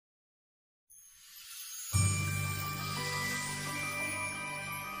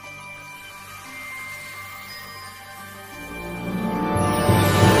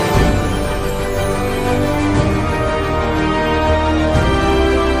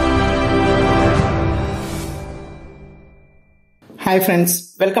Hi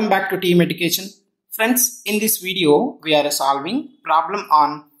friends, welcome back to Team Education. Friends, in this video we are solving problem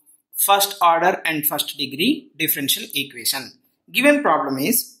on first order and first degree differential equation. Given problem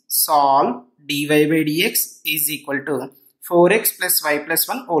is solve dy by dx is equal to 4x plus y plus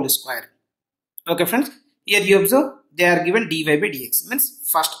 1 whole square. Okay friends, here you observe they are given dy by dx means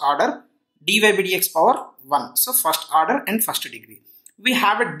first order dy by dx power 1. So first order and first degree. We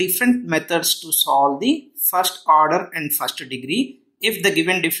have a different methods to solve the first order and first degree if the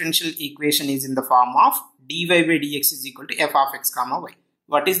given differential equation is in the form of dy by dx is equal to f of x comma y.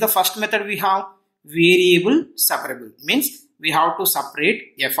 What is the first method we have? Variable separable. Means we have to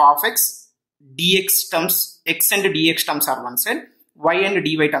separate f of x, dx terms, x and dx terms are one side, y and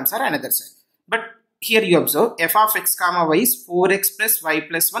dy terms are another side. But here you observe f of x comma y is 4x plus y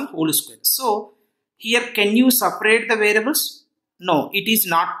plus 1 whole square. So here can you separate the variables? No, it is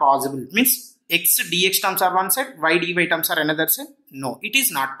not possible. Means x dx terms are one side, y dy terms are another side. No, it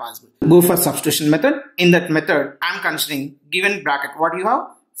is not possible. Go for substitution method. In that method, I am considering given bracket. What you have?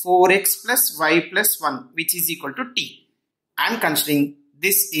 4x plus y plus 1 which is equal to t. I am considering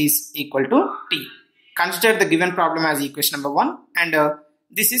this is equal to t. Consider the given problem as equation number 1 and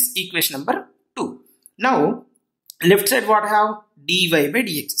this is equation number 2. Now, left side what I have? Dy by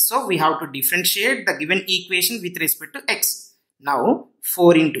dx. So, we have to differentiate the given equation with respect to x. Now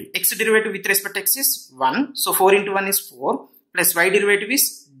 4 into x derivative with respect to x is 1. So 4 into 1 is 4 plus y derivative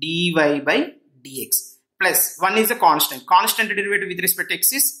is dy by dx plus 1 is a constant. Constant derivative with respect to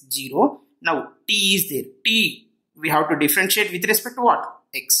x is 0. Now t is there. T we have to differentiate with respect to what?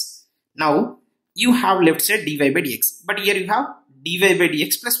 X. Now you have left side dy by dx. But here you have dy by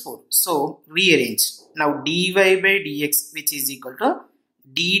dx plus 4. So rearrange. Now dy by dx which is equal to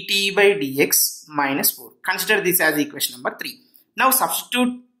dt by dx minus 4. Consider this as equation number 3. Now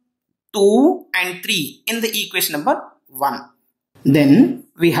substitute 2 and 3 in the equation number 1. Then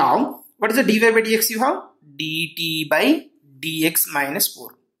we have, what is the dy by dx you have? Dt by dx minus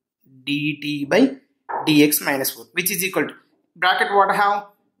 4. Dt by dx minus 4 which is equal to, bracket what I have?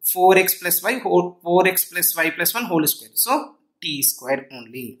 4x plus y whole, 4x plus y plus 1 whole square. So t square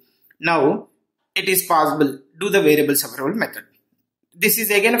only. Now it is possible, do the variable separable method. This is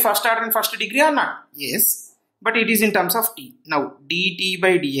again a first order and first degree or not? Yes. But it is in terms of t. Now dt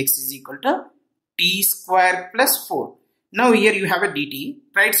by dx is equal to t square plus 4. Now here you have a dt,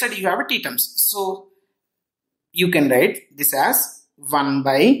 right side you have a t terms. So you can write this as 1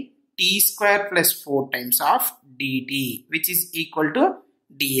 by t square plus 4 times of dt which is equal to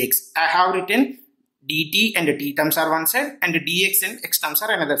dx. I have written dt and t terms are one side and dx and x terms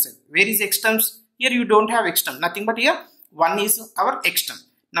are another side. Where is x terms? Here you don't have x term, nothing but here 1 is our x term.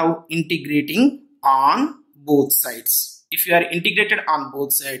 Now integrating on both sides. If you are integrated on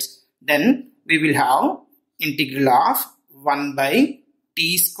both sides, then we will have integral of 1 by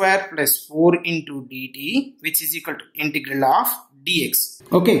t square plus 4 into dt which is equal to integral of dx.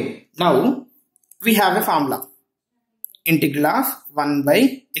 Okay, now we have a formula. Integral of 1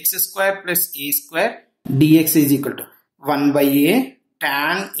 by x square plus a square dx is equal to 1 by a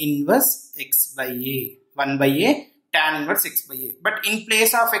tan inverse x by a. 1 by a tan inverse x by a. But in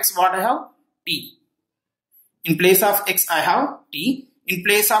place of x what I have? T. In place of x I have t. In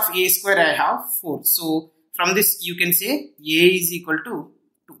place of a square I have 4. So from this you can say a is equal to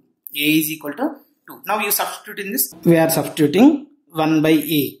 2. A is equal to 2. Now you substitute in this. We are substituting 1 by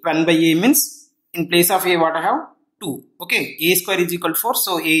a. 1 by a means in place of a what I have? 2. Okay. A square is equal to 4.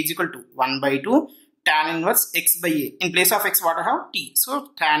 So a is equal to 1 by 2 tan inverse x by a. In place of x what I have? T.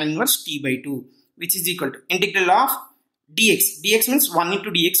 So tan inverse t by 2 which is equal to integral of dx. Dx means 1 into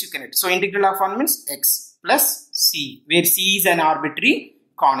dx you can write. So integral of 1 means x plus c, where c is an arbitrary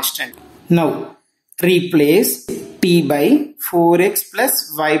constant. Now replace t by 4x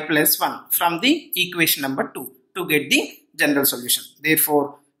plus y plus 1 from the equation number 2 to get the general solution.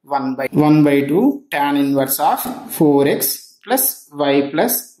 Therefore 1 by 2 tan inverse of 4x plus y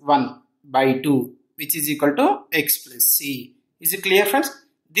plus 1 by 2 which is equal to x plus c. Is it clear friends?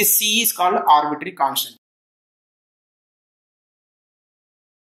 This c is called arbitrary constant.